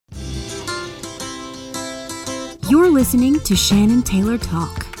You're listening to Shannon Taylor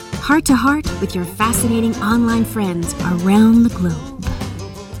Talk, heart to heart with your fascinating online friends around the globe.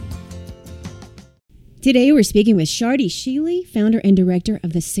 Today we're speaking with Chardy Shealy, founder and director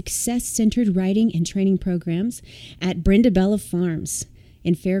of the Success-Centered Writing and Training Programs at Brenda Bella Farms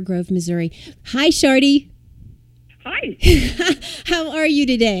in Fairgrove, Missouri. Hi, Chardy. Hi. How are you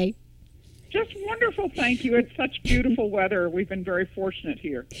today? Just wonderful, thank you. It's such beautiful weather. We've been very fortunate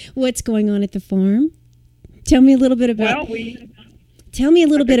here. What's going on at the farm? Tell me a little bit about. Tell me a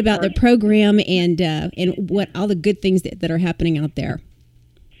little bit about the program and what all the good things that are happening out there.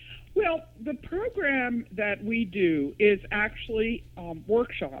 Well, the program that we do is actually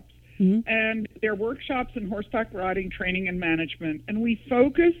workshops, and they're workshops in horseback riding, training, and management. And we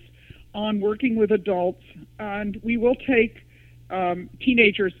focus on working with adults, and we will take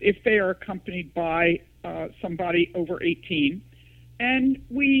teenagers if they are accompanied by somebody over 18, and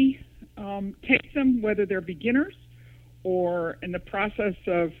we take them whether they're beginners or in the process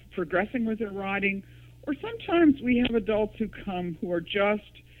of progressing with their riding, or sometimes we have adults who come who are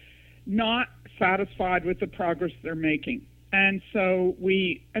just not satisfied with the progress they're making. And so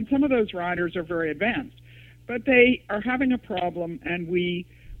some of those riders are very advanced, but they are having a problem, and we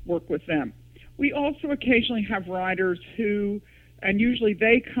work with them. We also occasionally have riders who, and usually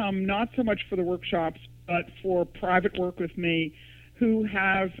they come not so much for the workshops, but for private work with me, who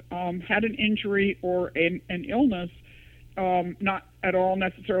have had an injury or an illness, not at all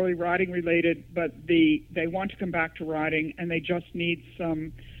necessarily riding related, but they want to come back to riding, and they just need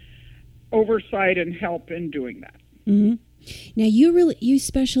some oversight and help in doing that. Mm-hmm. Now, you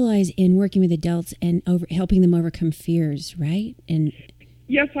specialize in working with adults and helping them overcome fears, right? And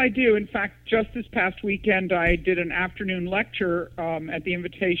yes, I do. In fact, just this past weekend, I did an afternoon lecture at the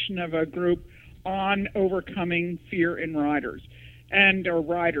invitation of a group on overcoming fear in riders, or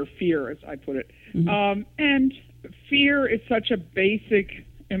rider fear, as I put it. Mm-hmm. And fear is such a basic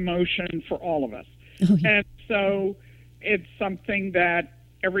emotion for all of us. Oh, yeah. And so it's something that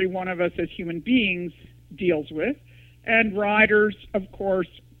every one of us as human beings deals with, and riders, of course,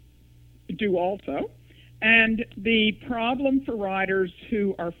 do also. And the problem for riders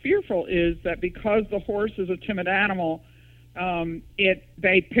who are fearful is that because the horse is a timid animal,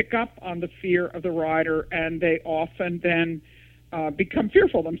 they pick up on the fear of the rider, and they often then become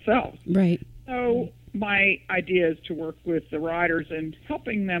fearful themselves. Right. So my idea is to work with the riders and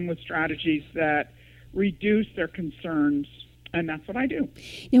helping them with strategies that reduce their concerns, and that's what I do.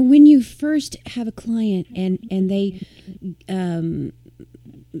 Now, when you first have a client and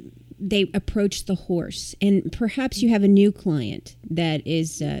they approach the horse, and perhaps you have a new client that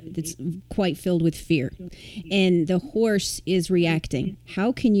is that's quite filled with fear, and the horse is reacting.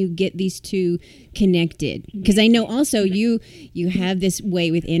 How can you get these two connected? Because I know also you have this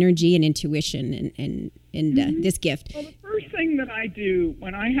way with energy and intuition and this gift. Well, the first thing that I do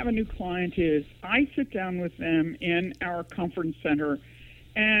when I have a new client is I sit down with them in our conference center,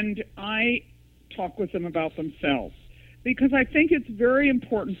 and I talk with them about themselves. Because I think it's very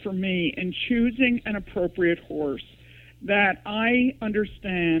important for me in choosing an appropriate horse that I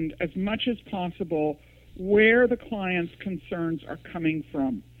understand as much as possible where the client's concerns are coming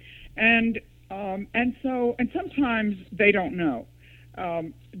from. And sometimes they don't know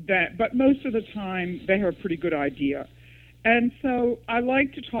but most of the time they have a pretty good idea. And so I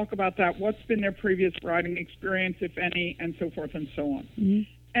like to talk about that, what's been their previous riding experience, if any, and so forth and so on. Mm-hmm.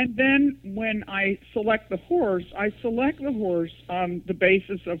 And then when I select the horse on the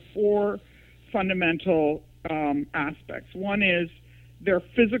basis of 4 fundamental aspects. One is their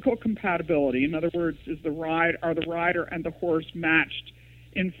physical compatibility. In other words, are the rider and the horse matched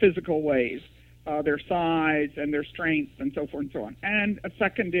in physical ways, their size and their strength and so forth and so on. And a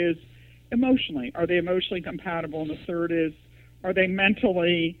second is emotionally. Are they emotionally compatible? And the third is, are they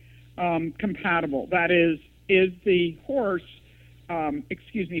mentally compatible? That is the horse,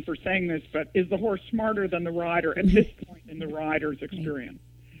 excuse me for saying this, but is the horse smarter than the rider at this point in the rider's experience?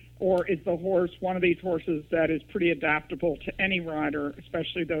 Or is the horse one of these horses that is pretty adaptable to any rider,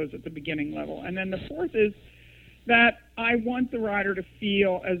 especially those at the beginning level? And then the fourth is that I want the rider to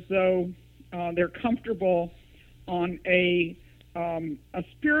feel as though they're comfortable on a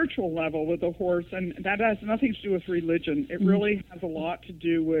spiritual level with the horse, and that has nothing to do with religion. It really has a lot to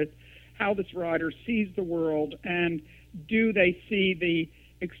do with how this rider sees the world, and do they see the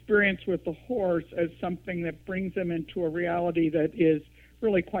experience with the horse as something that brings them into a reality that is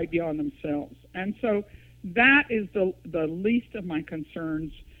really quite beyond themselves. And so that is the least of my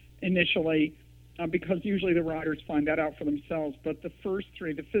concerns initially, because usually the riders find that out for themselves. But the first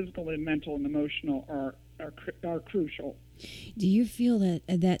 3, the physical and mental and emotional, are crucial. Do you feel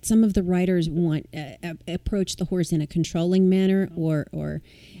that some of the riders want approach the horse in a controlling manner, or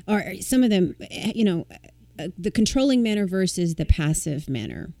some of them, the controlling manner versus the passive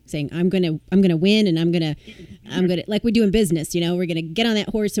manner, saying I'm gonna win, and I'm gonna like we do in business, we're gonna get on that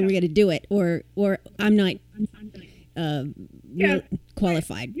horse and we're gonna do it, or I'm not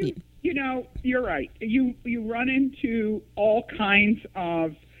qualified. You're right. You run into all kinds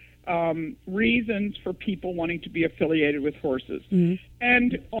of reasons for people wanting to be affiliated with horses,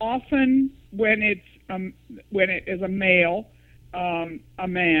 and often when it is a male, a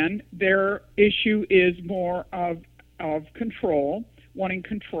man, their issue is more of control, wanting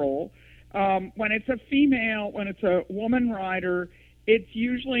control. When it's a female, when it's a woman rider, it's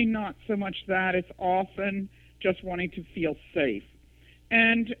usually not so much that. It's often just wanting to feel safe.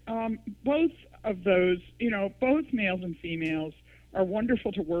 And both of those, both males and females are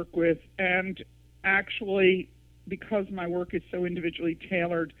wonderful to work with. And actually, because my work is so individually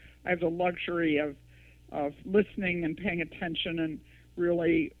tailored, I have the luxury of listening and paying attention and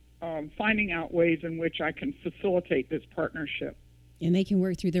really finding out ways in which I can facilitate this partnership. And they can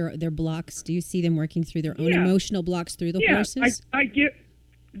work through their blocks. Do you see them working through their own emotional blocks through the horses? I get.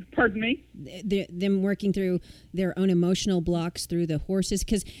 Pardon me? Them working through their own emotional blocks through the horses,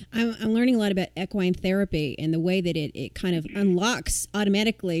 because I'm learning a lot about equine therapy and the way that it kind of unlocks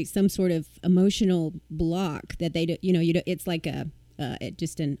automatically some sort of emotional block that they do. It's like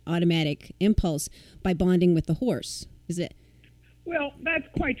just an automatic impulse by bonding with the horse. Is it? Well, that's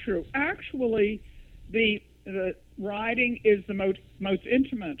quite true. Actually, the riding is the most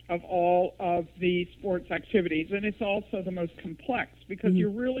intimate of all of the sports activities, and it's also the most complex because you're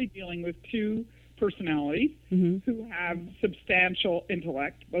really dealing with two personalities who have substantial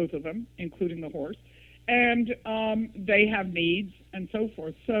intellect, both of them, including the horse, and they have needs and so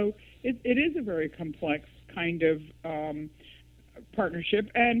forth. So it is a very complex kind of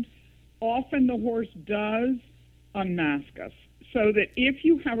partnership, and often the horse does unmask us. So that if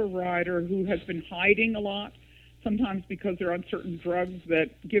you have a rider who has been hiding a lot, sometimes because they're on certain drugs that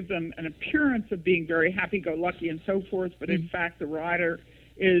give them an appearance of being very happy-go-lucky and so forth, but in fact the rider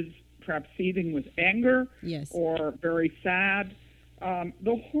is perhaps seething with anger or very sad,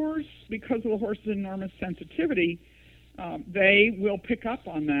 the horse, because of the horse's enormous sensitivity, they will pick up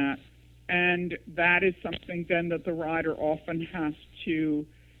on that. And that is something then that the rider often has to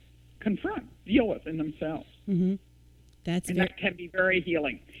confront, deal with in themselves. Mm-hmm. That can be very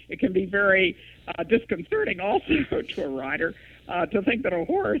healing. It can be very disconcerting also to a rider to think that a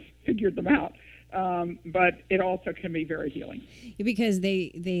horse figured them out. But it also can be very healing. Because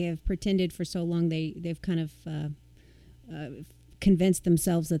they have pretended for so long, they've kind of convinced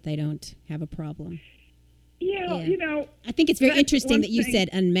themselves that they don't have a problem. Yeah. I think it's very interesting that you said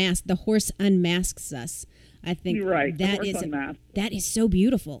unmasked. The horse unmasks us. I think you're right. That is so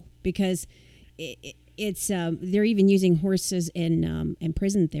beautiful because it's they're even using horses in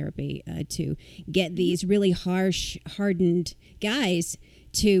prison therapy to get these really harsh, hardened guys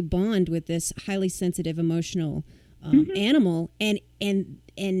to bond with this highly sensitive, emotional animal, and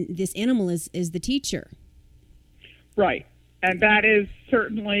this animal is the teacher. Right, and that is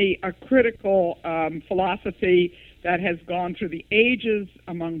certainly a critical philosophy that has gone through the ages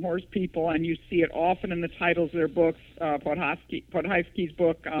among horse people, and you see it often in the titles of their books. Podhajski's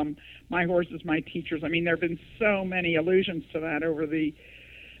book, My Horses, My Teachers. I mean, there have been so many allusions to that over the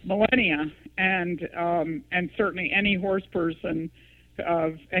millennia, and certainly any horse person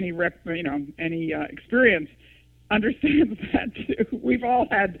of any experience understands that too. We've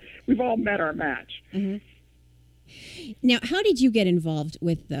all met our match. Mm-hmm. Now, how did you get involved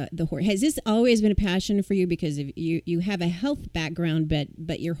with the horse? Has this always been a passion for you? Because you have a health background,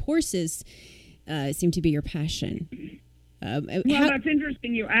 but your horses seem to be your passion. That's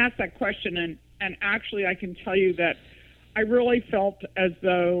interesting you asked that question, and actually I can tell you that I really felt as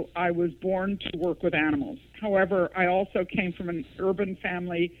though I was born to work with animals. However, I also came from an urban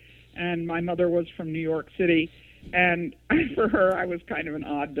family, and my mother was from New York City, and for her I was kind of an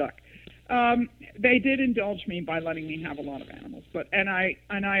odd duck. They did indulge me by letting me have a lot of animals, and I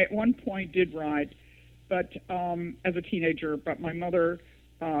at one point did ride, but as a teenager. But my mother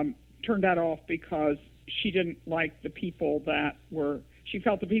turned that off because she didn't like the people she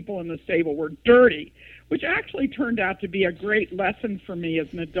felt the people in the stable were dirty, which actually turned out to be a great lesson for me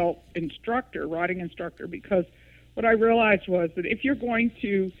as an adult riding instructor, because what I realized was that if you're going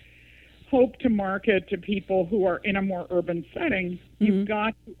to hope to market to people who are in a more urban setting, you've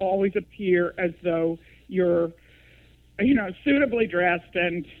got to always appear as though you're, suitably dressed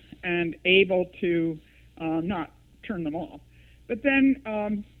and able to not turn them off. But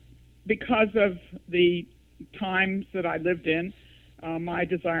then because of the times that I lived in, my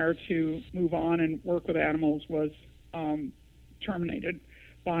desire to move on and work with animals was terminated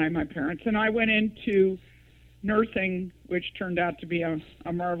by my parents. And I went into nursing, which turned out to be a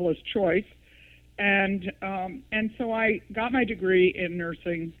marvelous choice. And so I got my degree in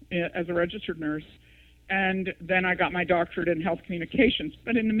nursing as a registered nurse, and then I got my doctorate in health communications.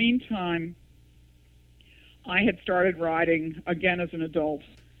 But in the meantime, I had started riding again as an adult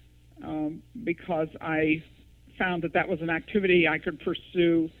because I found that was an activity I could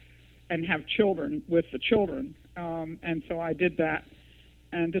pursue and have children with the children. And so I did that.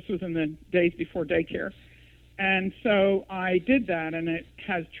 And this was in the days before daycare. And so I did that, and it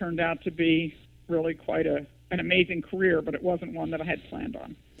has turned out to be really quite an amazing career, but it wasn't one that I had planned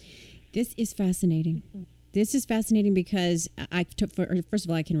on. This is fascinating. This is fascinating because first of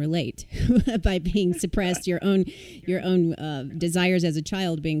all, I can relate by being suppressed, your own desires as a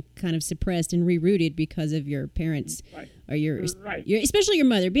child being kind of suppressed and rerouted because of your parents, right. Or your right. Especially your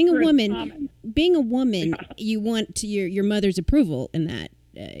mother. Being a woman, yeah. you want your mother's approval in that.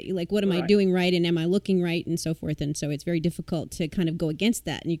 Like, what am I doing right, and am I looking right, and so forth. And so it's very difficult to kind of go against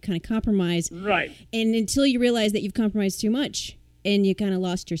that, and you kind of compromise. Right. And until you realize that you've compromised too much, and you kind of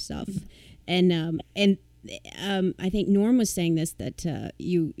lost yourself. And I think Norm was saying this, that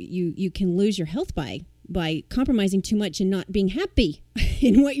you can lose your health by compromising too much and not being happy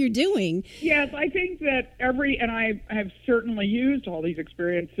in what you're doing. Yes, I think that and I have certainly used all these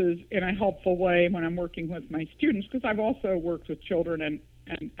experiences in a helpful way when I'm working with my students, because I've also worked with children and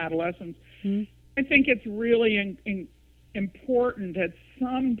adolescents. Mm-hmm. I think it's really important at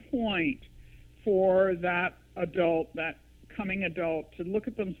some point for that adult, that coming adult, to look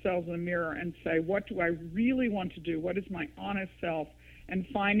at themselves in the mirror and say, what do I really want to do? What is my honest self? And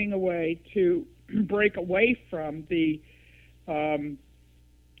finding a way to break away from the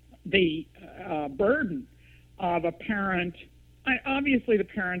burden of a parent. Obviously, the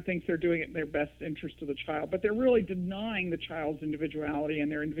parent thinks they're doing it in their best interest of the child, but they're really denying the child's individuality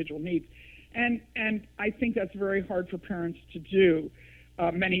and their individual needs. And I think that's very hard for parents to do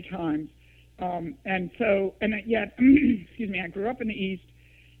many times. And yet, excuse me, I grew up in the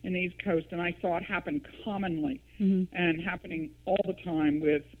East Coast, and I saw it happen commonly and happening all the time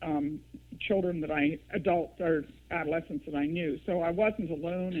with children adults or adolescents that I knew. So I wasn't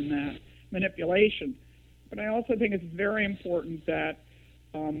alone in that manipulation. But I also think it's very important that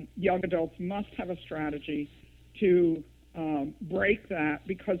young adults must have a strategy to break that,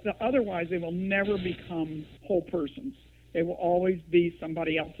 because otherwise they will never become whole persons. They will always be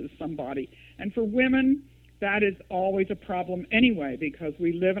somebody else's somebody. And for women, that is always a problem anyway, because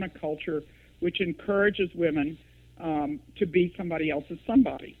we live in a culture which encourages women to be somebody else's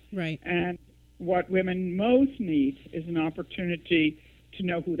somebody. Right. And what women most need is an opportunity to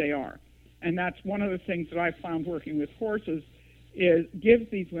know who they are. And that's one of the things that I found working with horses, is gives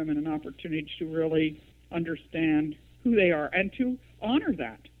these women an opportunity to really understand who they are and to honor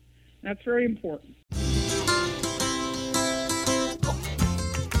that. That's very important.